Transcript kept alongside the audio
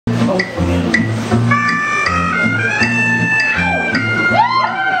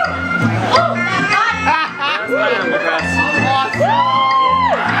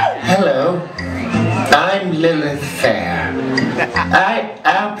Hello, I'm Lilith Fair. I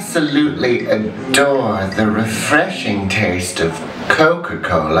absolutely adore the refreshing taste of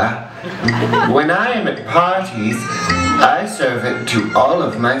Coca-Cola. When I am at parties, I serve it to all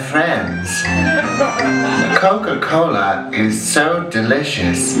of my friends. Coca-Cola is so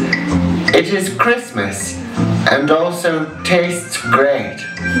delicious. It is Christmas and also tastes great.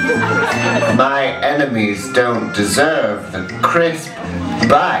 My enemies don't deserve the crisp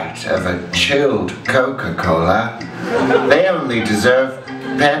bite of a chilled Coca-Cola. They only deserve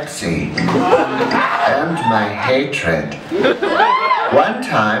Pepsi and my hatred. One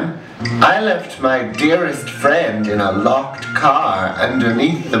time, I left my dearest friend in a locked car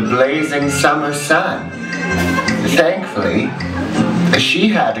underneath the blazing summer sun. Thankfully, she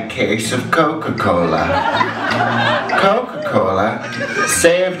had a case of Coca-Cola. Coca-Cola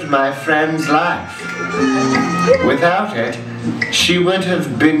saved my friend's life. Without it, she would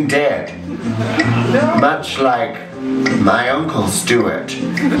have been dead. Much like my Uncle Stuart.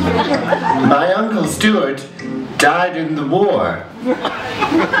 My Uncle Stuart died in the war.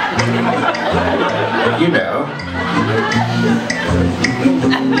 You know.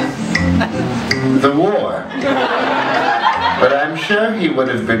 The war. But I'm sure he would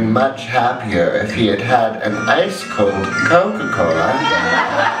have been much happier if he had had an ice-cold Coca-Cola.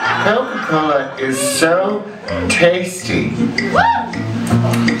 Coca-Cola is so tasty.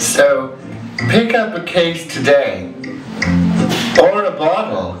 So, pick up a case today, or a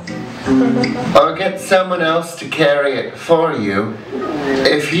bottle, or get someone else to carry it for you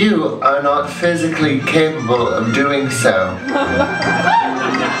if you are not physically capable of doing so.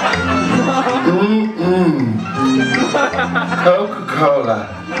 Coca-Cola,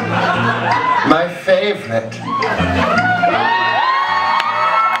 my favorite.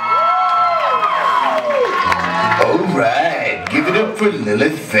 Alright, give it up for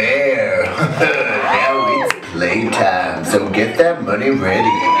Lilith Fair. Now it's playtime, so get that money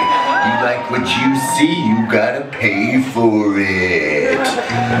ready. You like what you see, you gotta pay for it.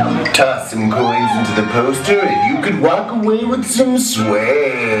 Toss some coins into the poster and you could walk away with some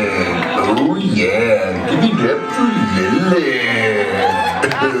swag. Oh yeah, give it up for Lilith.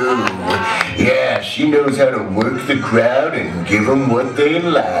 Yeah, she knows how to work the crowd and give them what they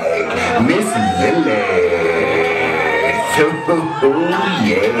like. Miss Lilith. Oh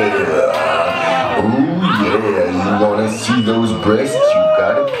yeah. Oh yeah, you wanna see those breasts? You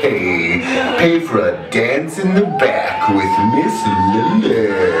gotta pay. Pay for a dance in the back with Miss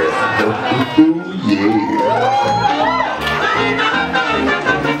Lilith. Oh yeah.